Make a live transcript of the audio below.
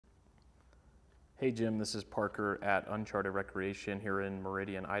Hey Jim, this is Parker at Uncharted Recreation here in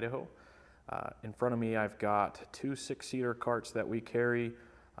Meridian, Idaho. In front of me I've got two 6-seater carts that we carry.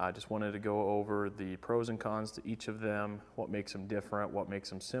 I just wanted to go over the pros and cons to each of them, what makes them different, what makes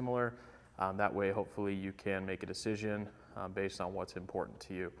them similar. That way hopefully you can make a decision based on what's important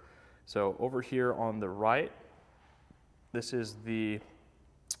to you. So over here on the right, this is the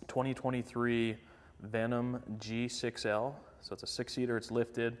 2023 Venom G6L. So it's a 6-seater, it's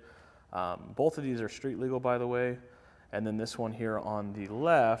lifted. Both of these are street legal, by the way. And then this one here on the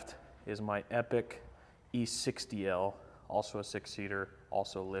left is my Epic E60L, also a 6-seater,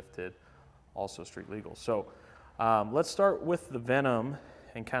 also lifted, also street legal. So let's start with the Venom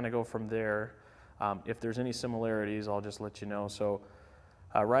and kind of go from there. If there's any similarities, I'll just let you know. So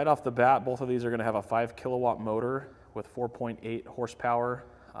right off the bat, both of these are going to have a 5-kilowatt motor with 4.8 horsepower.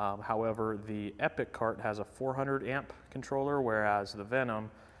 However, the Epic cart has a 400 amp controller, whereas the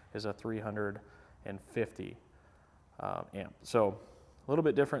Venom is a 350 amp. So a little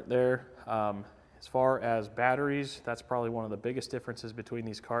bit different there. As far as batteries, that's probably one of the biggest differences between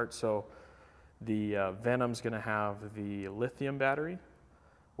these carts. So the Venom's going to have the lithium battery,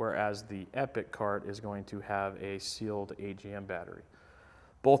 whereas the Epic cart is going to have a sealed AGM battery.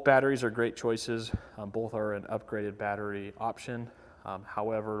 Both batteries are great choices. Both are an upgraded battery option.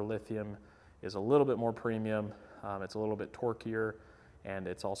 However, lithium is a little bit more premium. It's a little bit torqueier, and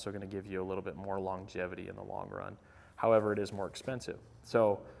it's also going to give you a little bit more longevity in the long run. However, it is more expensive.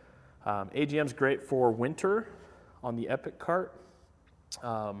 So AGM's great for winter on the Epic cart.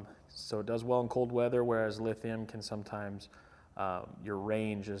 So it does well in cold weather, whereas lithium can sometimes, your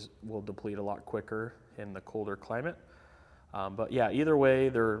range will deplete a lot quicker in the colder climate. But yeah, either way,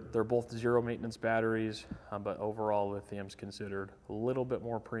 they're both zero maintenance batteries, but overall lithium's considered a little bit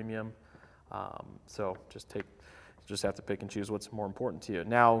more premium. So just have to pick and choose what's more important to you.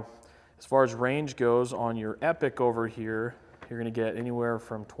 Now, as far as range goes, on your Epic over here, you're going to get anywhere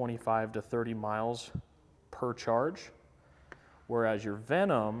from 25 to 30 miles per charge, whereas your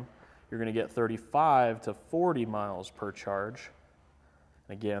Venom, you're going to get 35 to 40 miles per charge.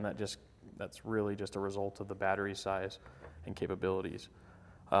 And again, that's really just a result of the battery size and capabilities.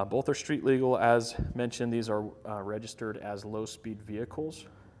 Both are street legal. As mentioned, these are registered as low-speed vehicles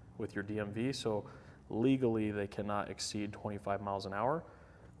with your DMV, so legally they cannot exceed 25 miles an hour,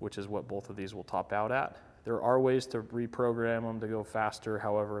 which is what both of these will top out at. There are ways to reprogram them to go faster,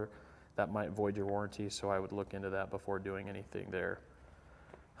 however, that might void your warranty, so I would look into that before doing anything there.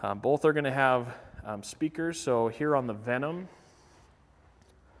 Both are going to have speakers, so here on the Venom,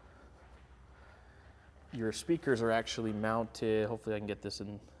 your speakers are actually mounted, hopefully I can get this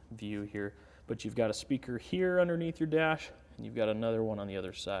in view here, but you've got a speaker here underneath your dash, and you've got another one on the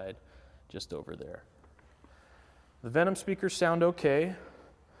other side, just over there. The Venom speakers sound okay,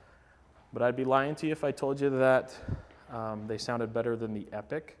 but I'd be lying to you if I told you that they sounded better than the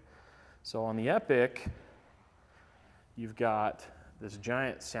Epic. So on the Epic, you've got this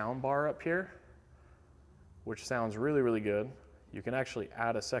giant sound bar up here, which sounds really, really good. You can actually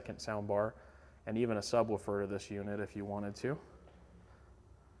add a second sound bar and even a subwoofer to this unit if you wanted to.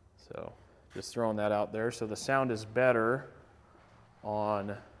 So just throwing that out there. So the sound is better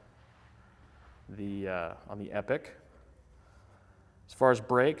on the Epic. As far as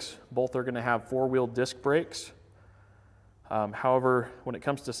brakes, both are going to have 4-wheel disc brakes. However, when it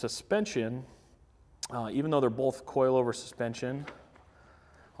comes to suspension, even though they're both coilover suspension,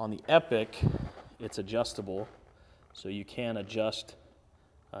 on the Epic, it's adjustable. So you can adjust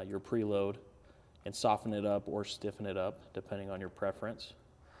your preload and soften it up or stiffen it up, depending on your preference.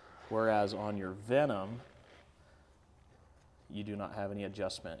 Whereas on your Venom, you do not have any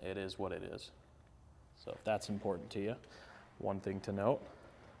adjustment. It is what it is. So if that's important to you, one thing to note.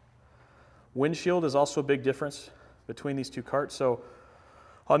 Windshield is also a big difference between these two carts. So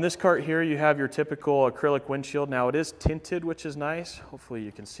on this cart here, you have your typical acrylic windshield. Now it is tinted, which is nice. Hopefully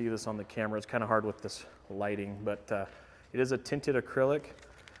you can see this on the camera. It's kind of hard with this lighting, but it is a tinted acrylic.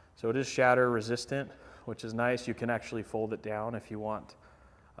 So it is shatter resistant, which is nice. You can actually fold it down if you want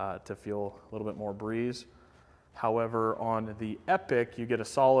to feel a little bit more breeze. However, on the Epic, you get a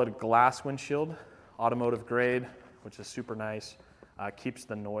solid glass windshield, automotive grade, which is super nice. Keeps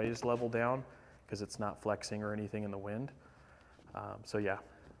the noise level down because it's not flexing or anything in the wind. So yeah,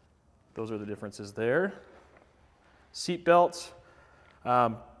 those are the differences there. Seat belts.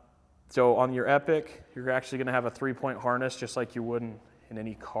 So on your Epic, you're actually going to have a 3-point harness just like you would in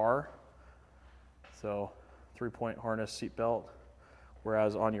any car. So 3-point harness seat belt.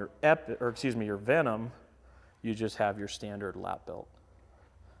 Whereas on your your Venom, you just have your standard lap belt.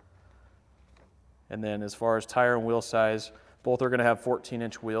 And then as far as tire and wheel size, both are going to have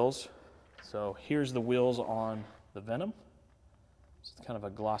 14-inch wheels. So here's the wheels on the Venom. It's kind of a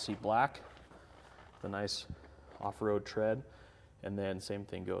glossy black, the nice off-road tread, and then same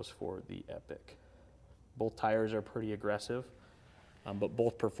thing goes for the Epic. Both tires are pretty aggressive, but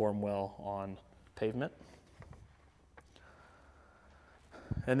both perform well on pavement.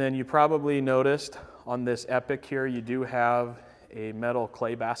 And then you probably noticed on this Epic here, you do have a metal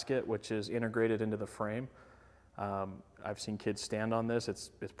clay basket, which is integrated into the frame. I've seen kids stand on this.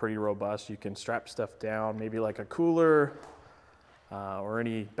 It's pretty robust. You can strap stuff down, maybe like a cooler or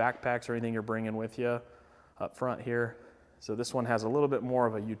any backpacks or anything you're bringing with you up front here. So this one has a little bit more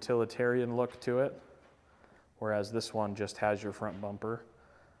of a utilitarian look to it, whereas this one just has your front bumper,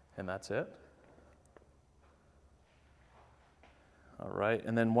 and that's it. All right,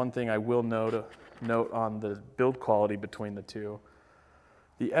 and then one thing I will note on the build quality between the two.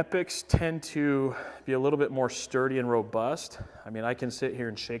 The Epics tend to be a little bit more sturdy and robust. I mean, I can sit here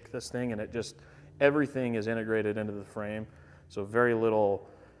and shake this thing and everything is integrated into the frame. So very little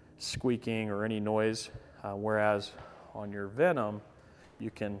squeaking or any noise. Whereas on your Venom, I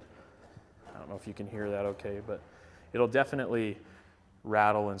don't know if you can hear that okay, but it'll definitely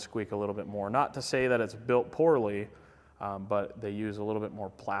rattle and squeak a little bit more. Not to say that it's built poorly, but they use a little bit more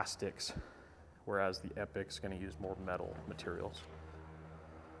plastics, whereas the Epic's going to use more metal materials.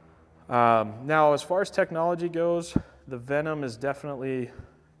 Now, as far as technology goes, the Venom is definitely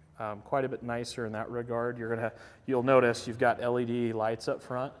quite a bit nicer in that regard. You'll notice you've got LED lights up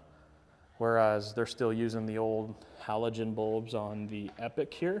front, whereas they're still using the old halogen bulbs on the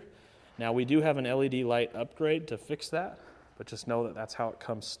Epic here. Now, we do have an LED light upgrade to fix that, but just know that that's how it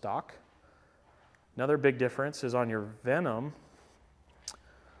comes stock. Another big difference is on your Venom,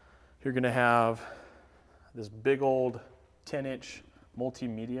 you're going to have this big old 10-inch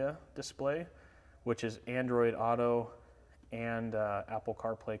multimedia display, which is Android Auto and Apple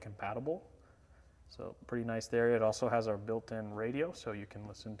CarPlay compatible. So pretty nice there. It also has our built-in radio, so you can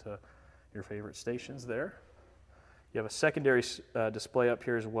listen to your favorite stations there. You have a secondary display up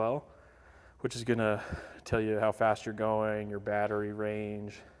here as well, which is going to tell you how fast you're going, your battery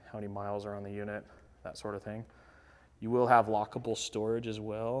range, how many miles are on the unit, that sort of thing. You will have lockable storage as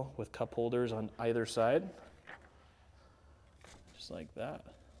well with cup holders on either side. Just like that.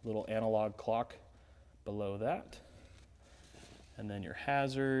 Little analog clock below that. And then your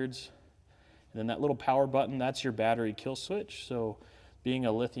hazards. And then that little power button, that's your battery kill switch. So being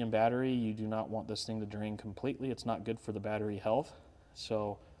a lithium battery, you do not want this thing to drain completely. It's not good for the battery health.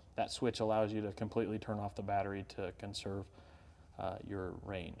 So that switch allows you to completely turn off the battery to conserve your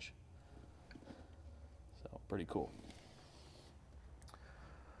range. So pretty cool.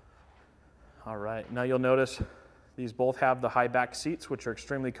 All right, now you'll notice these both have the high back seats, which are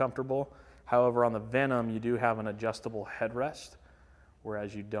extremely comfortable. However, on the Venom, you do have an adjustable headrest,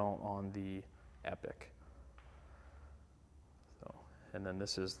 whereas you don't on the Epic. So, and then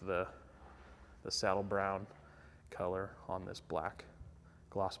this is the saddle brown color on this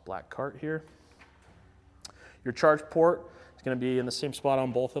gloss black cart here. Your charge port is going to be in the same spot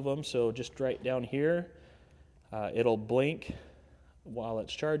on both of them, so just right down here. It'll blink while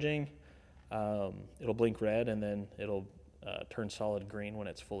it's charging. It'll blink red, and then it'll turn solid green when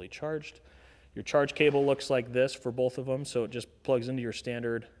it's fully charged. Your charge cable looks like this for both of them, so it just plugs into your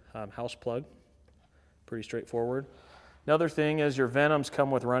standard house plug. Pretty straightforward. Another thing is your Venoms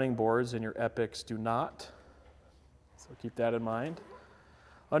come with running boards and your Epics do not, so keep that in mind.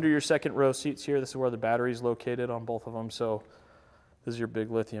 Under your second row seats here, this is where the battery is located on both of them. So this is your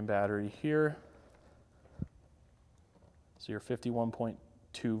big lithium battery here. So your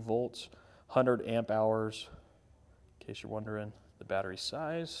 51.2 volts. 100 amp hours, in case you're wondering the battery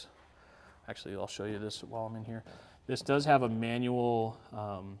size. Actually, I'll show you this while I'm in here. This does have a manual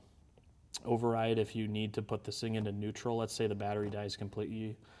override if you need to put this thing into neutral. Let's say the battery dies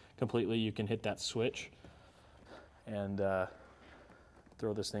completely, you can hit that switch and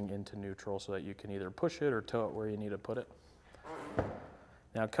throw this thing into neutral so that you can either push it or tow it where you need to put it.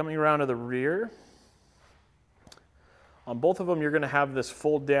 Now coming around to the rear, on both of them, you're going to have this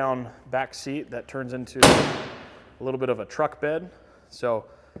fold-down back seat that turns into a little bit of a truck bed. So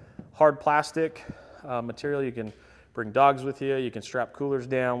hard plastic material. You can bring dogs with you. You can strap coolers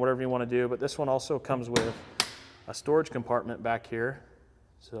down, whatever you want to do. But this one also comes with a storage compartment back here,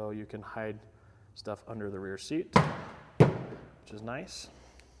 so you can hide stuff under the rear seat, which is nice.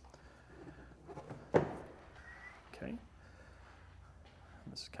 Okay.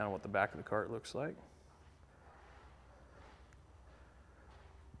 This is kind of what the back of the cart looks like.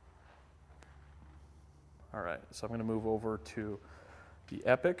 All right, so I'm going to move over to the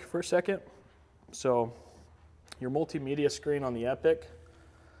Epic for a second. So your multimedia screen on the Epic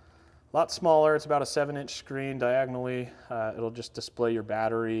A lot smaller. It's about a 7-inch screen diagonally. It'll just display your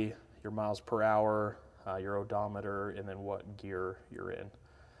battery, your miles per hour, your odometer, and then what gear you're in.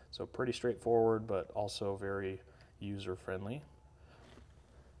 So pretty straightforward, but also very user-friendly.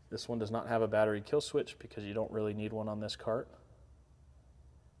 This one does not have a battery kill switch because you don't really need one on this cart.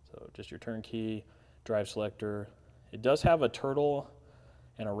 So just your turn key, drive selector. It does have a turtle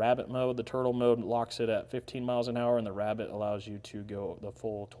and a rabbit mode. The turtle mode locks it at 15 miles an hour, and the rabbit allows you to go the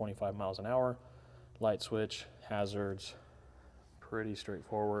full 25 miles an hour. Light switch, hazards, pretty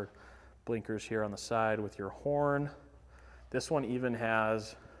straightforward. Blinkers here on the side with your horn. This one even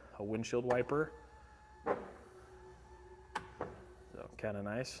has a windshield wiper. So kind of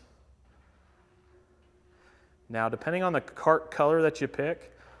nice. Now, depending on the cart color that you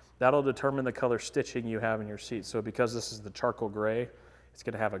pick, that'll determine the color stitching you have in your seat. So because this is the charcoal gray, it's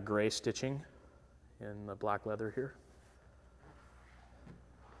going to have a gray stitching in the black leather here.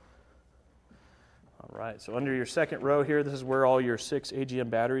 All right, so under your second row here, this is where all your 6 AGM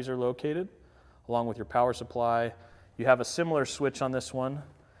batteries are located, along with your power supply. You have a similar switch on this one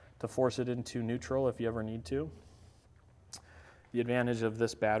to force it into neutral if you ever need to. The advantage of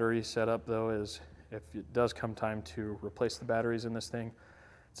this battery setup, though, is if it does come time to replace the batteries in this thing,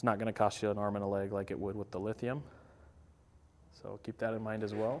 it's not going to cost you an arm and a leg like it would with the lithium. So keep that in mind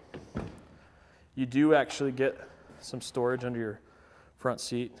as well. You do actually get some storage under your front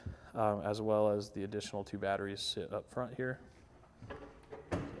seat, as well as the additional 2 batteries sit up front here.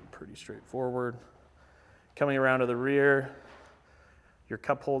 Pretty straightforward. Coming around to the rear, your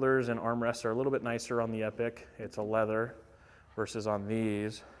cup holders and armrests are a little bit nicer on the Epic. It's a leather versus on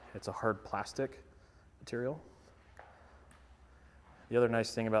these, it's a hard plastic material. The other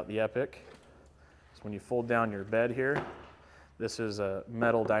nice thing about the Epic is when you fold down your bed here, this is a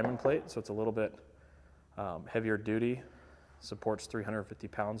metal diamond plate, so it's a little bit heavier duty. Supports 350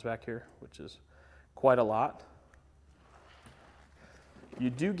 pounds back here, which is quite a lot. You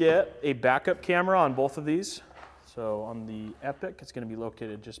do get a backup camera on both of these. So on the Epic, it's going to be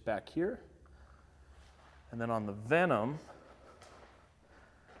located just back here. And then on the Venom,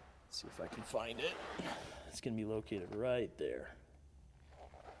 let's see if I can find it. It's going to be located right there.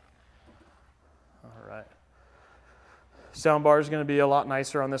 All right. Soundbar is going to be a lot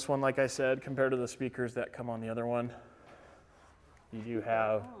nicer on this one, like I said, compared to the speakers that come on the other one. You do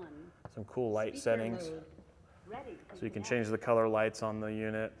have some cool light settings. So you can change the color lights on the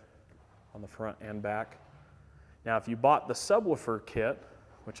unit, on the front and back. Now, if you bought the subwoofer kit,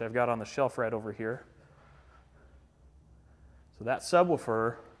 which I've got on the shelf right over here, so that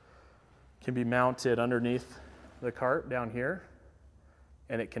subwoofer can be mounted underneath the cart down here,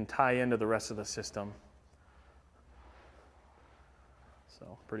 and it can tie into the rest of the system.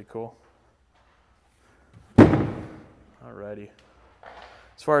 So, pretty cool. Alrighty.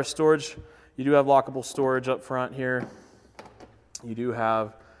 As far as storage, you do have lockable storage up front here. You do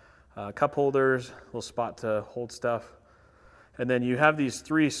have cup holders, a little spot to hold stuff. And then you have these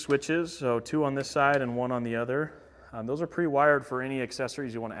 3 switches, so 2 on this side and 1 on the other. Those are pre-wired for any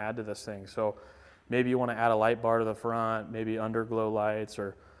accessories you want to add to this thing. So maybe you want to add a light bar to the front, maybe underglow lights,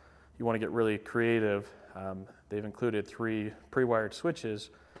 or you want to get really creative. They've included 3 pre-wired switches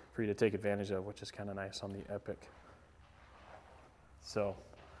for you to take advantage of, which is kind of nice on the Epic. So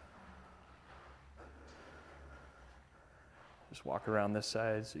just walk around this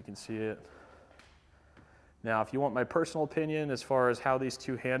side so you can see it. Now, if you want my personal opinion as far as how these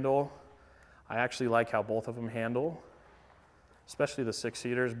 2 handle, I actually like how both of them handle, especially the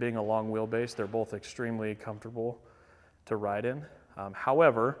 6-seaters being a long wheelbase. They're both extremely comfortable to ride in.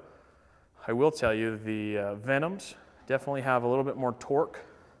 However, I will tell you the Venoms definitely have a little bit more torque,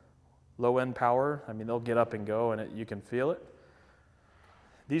 low-end power. I mean, they'll get up and go, and you can feel it.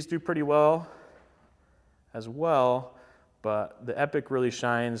 These do pretty well as well, but the Epic really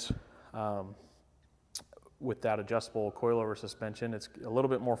shines with that adjustable coilover suspension. It's a little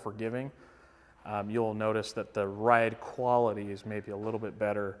bit more forgiving. You'll notice that the ride quality is maybe a little bit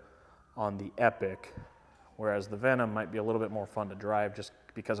better on the Epic, whereas the Venom might be a little bit more fun to drive just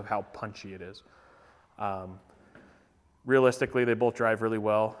because of how punchy it is. Realistically, they both drive really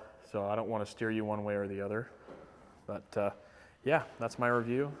well, so I don't want to steer you one way or the other. But yeah, that's my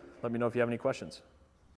review. Let me know if you have any questions.